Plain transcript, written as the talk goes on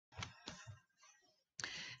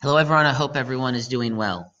Hello, everyone. I hope everyone is doing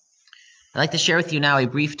well. I'd like to share with you now a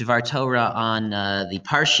brief Dvar Torah on the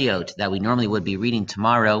Parshiot that we normally would be reading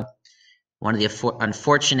tomorrow. One of the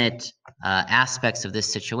unfortunate aspects of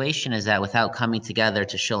this situation is that without coming together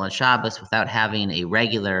to Shul on Shabbos, without having a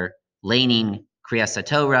regular laning Kriyas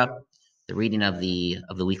Torah, the reading of the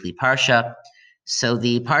weekly Parsha, so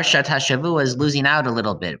the Parshat HaShavua is losing out a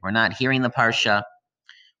little bit. We're not hearing the Parsha.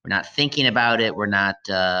 We're not thinking about it. We're not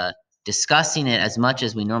discussing it as much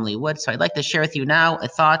as we normally would. So I'd like to share with you now a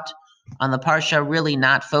thought on the Parsha, really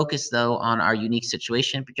not focused, though, on our unique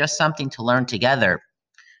situation, but just something to learn together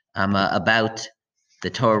about the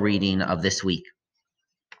Torah reading of this week.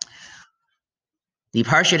 The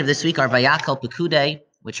Parshiot of this week are Vayakhel-Pekudei,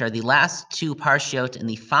 which are the last two Parshiot in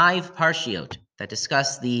the 5 Parshiot that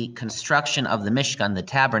discuss the construction of the Mishkan, the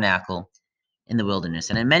tabernacle, in the wilderness.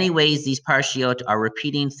 And in many ways, these Parshiot are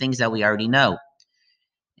repeating things that we already know.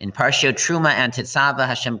 In Parshiot Truma and Tetzava,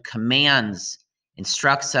 Hashem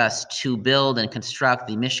instructs us to build and construct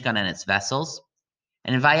the Mishkan and its vessels.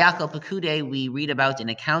 And in Vayakhel-Pekudei, we read about an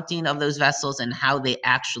accounting of those vessels and how they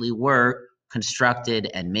actually were constructed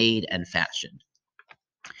and made and fashioned.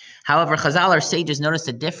 However, Chazal, our sages, noticed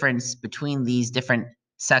a difference between these different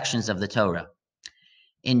sections of the Torah.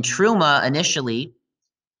 In Truma, initially,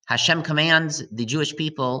 Hashem commands the Jewish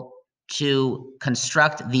people to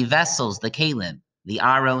construct the vessels, the kelim, the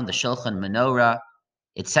aron, the shulchan, menorah,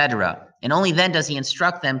 etc. And only then does he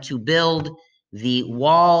instruct them to build the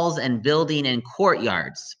walls and building and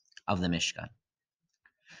courtyards of the Mishkan.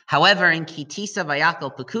 However, in Kitisa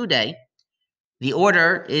Vayakhel-Pekudei, the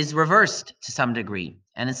order is reversed to some degree.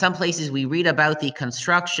 And in some places, we read about the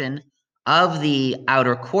construction of the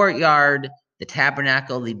outer courtyard, the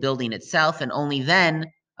tabernacle, the building itself, and only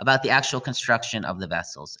then about the actual construction of the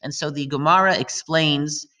vessels. And so the Gemara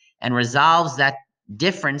explains and resolves that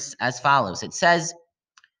difference as follows. It says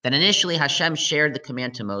that initially Hashem shared the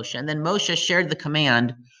command to Moshe, and then Moshe shared the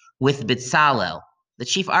command with Bezalel, the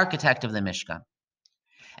chief architect of the Mishkan.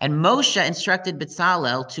 And Moshe instructed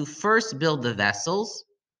Bezalel to first build the vessels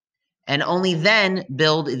and only then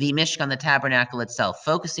build the Mishkan, the tabernacle itself,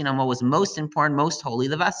 focusing on what was most important, most holy,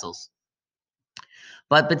 the vessels.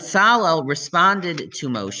 But Bezalel responded to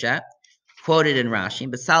Moshe, quoted in Rashi.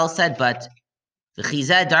 Bezalel said, but the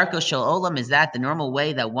chizeh darko shel olam, is that the normal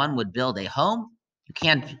way that one would build a home? You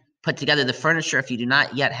can't put together the furniture if you do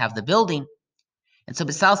not yet have the building. And so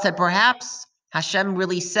Bezalel said, perhaps Hashem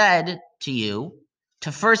really said to you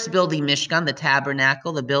to first build the Mishkan, the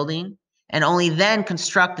tabernacle, the building, and only then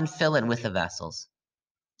construct and fill it with the vessels.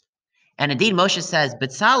 And indeed, Moshe says,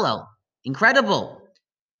 Bezalel, incredible.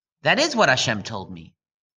 That is what Hashem told me.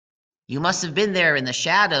 You must have been there in the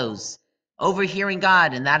shadows, overhearing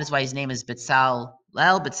God, and that is why his name is Betzalel,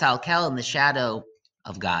 Betzalel, in the shadow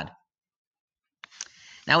of God.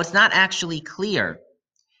 Now, it's not actually clear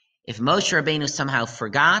if Moshe Rabbeinu somehow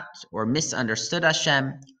forgot or misunderstood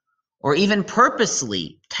Hashem, or even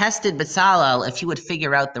purposely tested Betzalel if he would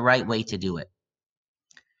figure out the right way to do it.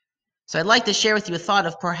 So I'd like to share with you a thought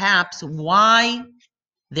of perhaps why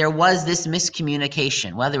there was this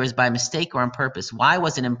miscommunication, whether it was by mistake or on purpose. Why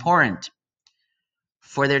was it important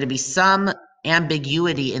for there to be some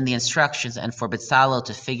ambiguity in the instructions and for Bezalel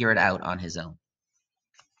to figure it out on his own?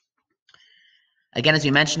 Again, as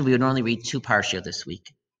we mentioned, we would normally read 2 Parshiot this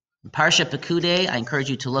week. In Parshat Pekudei, I encourage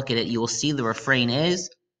you to look at it. You will see the refrain is,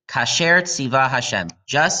 Kasher Tziva Hashem,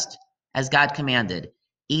 just as God commanded.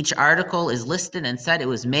 Each article is listed and said it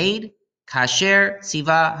was made Kasher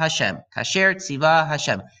Tziva Hashem. Kasher Tziva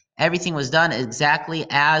Hashem. Everything was done exactly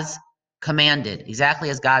as commanded, exactly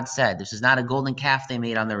as God said. This is not a golden calf they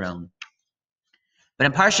made on their own. But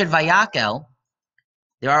in Parshat Vayakhel,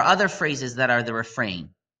 there are other phrases that are the refrain.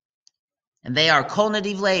 And they are Kol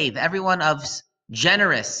Nadiv Leiv, everyone of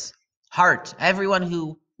generous heart, everyone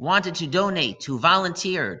who wanted to donate, who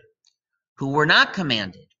volunteered, who were not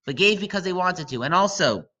commanded, but gave because they wanted to. And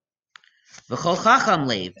also, V'chol Chacham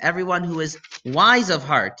Leiv, everyone who is wise of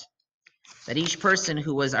heart, that each person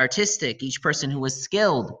who was artistic, each person who was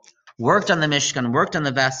skilled, worked on the Mishkan, worked on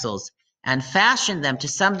the vessels, and fashioned them to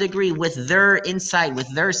some degree with their insight,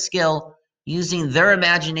 with their skill, using their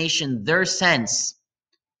imagination, their sense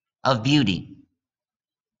of beauty.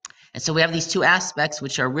 And so we have these 2 aspects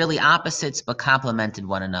which are really opposites but complemented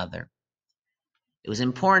one another. It was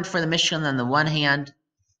important for the Mishkan on the one hand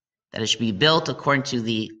that it should be built according to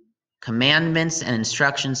the commandments and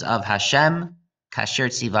instructions of Hashem, Kasher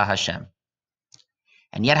Tziva Hashem.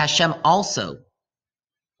 And yet Hashem also,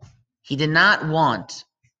 he did not want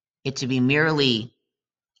it to be merely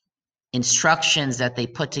instructions that they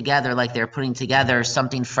put together like they're putting together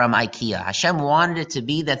something from IKEA. Hashem wanted it to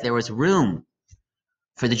be that there was room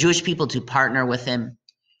for the Jewish people to partner with him,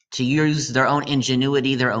 to use their own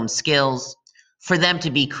ingenuity, their own skills, for them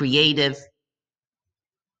to be creative,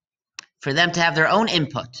 for them to have their own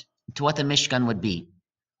input to what the Mishkan would be,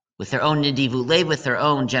 with their own nidivut lev, with their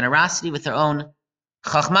own generosity, with their own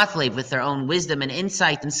chachmat lev, with their own wisdom and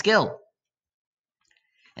insight and skill.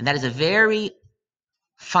 And that is a very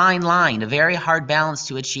fine line, a very hard balance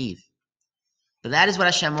to achieve. But that is what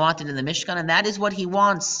Hashem wanted in the Mishkan, and that is what he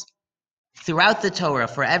wants throughout the Torah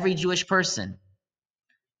for every Jewish person.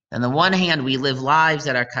 On the one hand, we live lives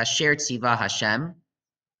that are kasher tzivah Hashem,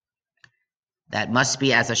 that must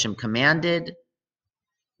be as Hashem commanded,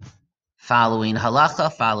 following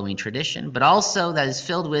halacha, following tradition, but also that is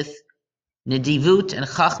filled with nidivut and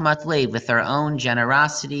chachmat lev, with our own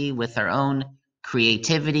generosity, with our own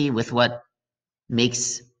creativity, with what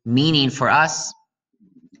makes meaning for us.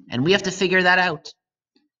 And we have to figure that out.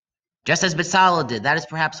 Just as Bezalel did. That is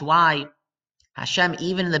perhaps why Hashem,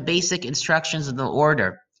 even in the basic instructions of the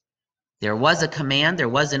order, there was a command, there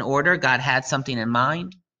was an order, God had something in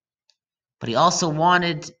mind, but he also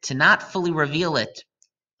wanted to not fully reveal it,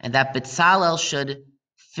 and that Bezalel should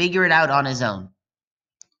figure it out on his own,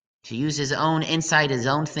 to use his own insight, his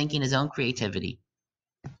own thinking, his own creativity.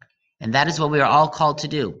 And that is what we are all called to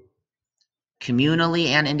do, communally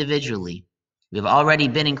and individually. We have already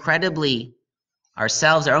been incredibly,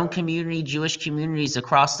 ourselves, our own community, Jewish communities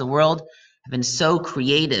across the world, have been so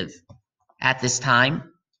creative at this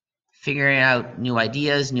time, figuring out new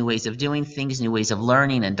ideas, new ways of doing things, new ways of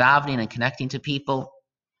learning and davening and connecting to people.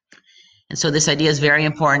 And so this idea is very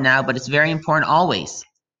important now, but it's very important always.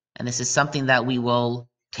 And this is something that we will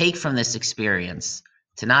take from this experience,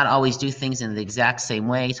 to not always do things in the exact same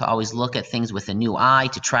way, to always look at things with a new eye,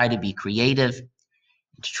 to try to be creative,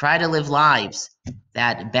 to try to live lives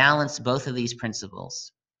that balance both of these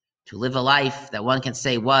principles, to live a life that one can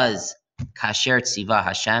say was kasher tzivah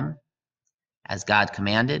Hashem, as God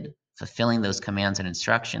commanded, fulfilling those commands and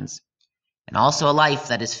instructions, and also a life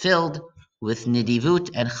that is filled with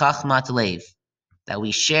nidivut and chachmat lev, that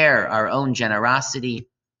we share our own generosity,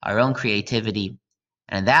 our own creativity,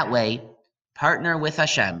 and in that way partner with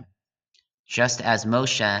Hashem, just as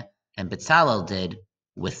Moshe and Bezalel did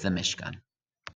with the Mishkan.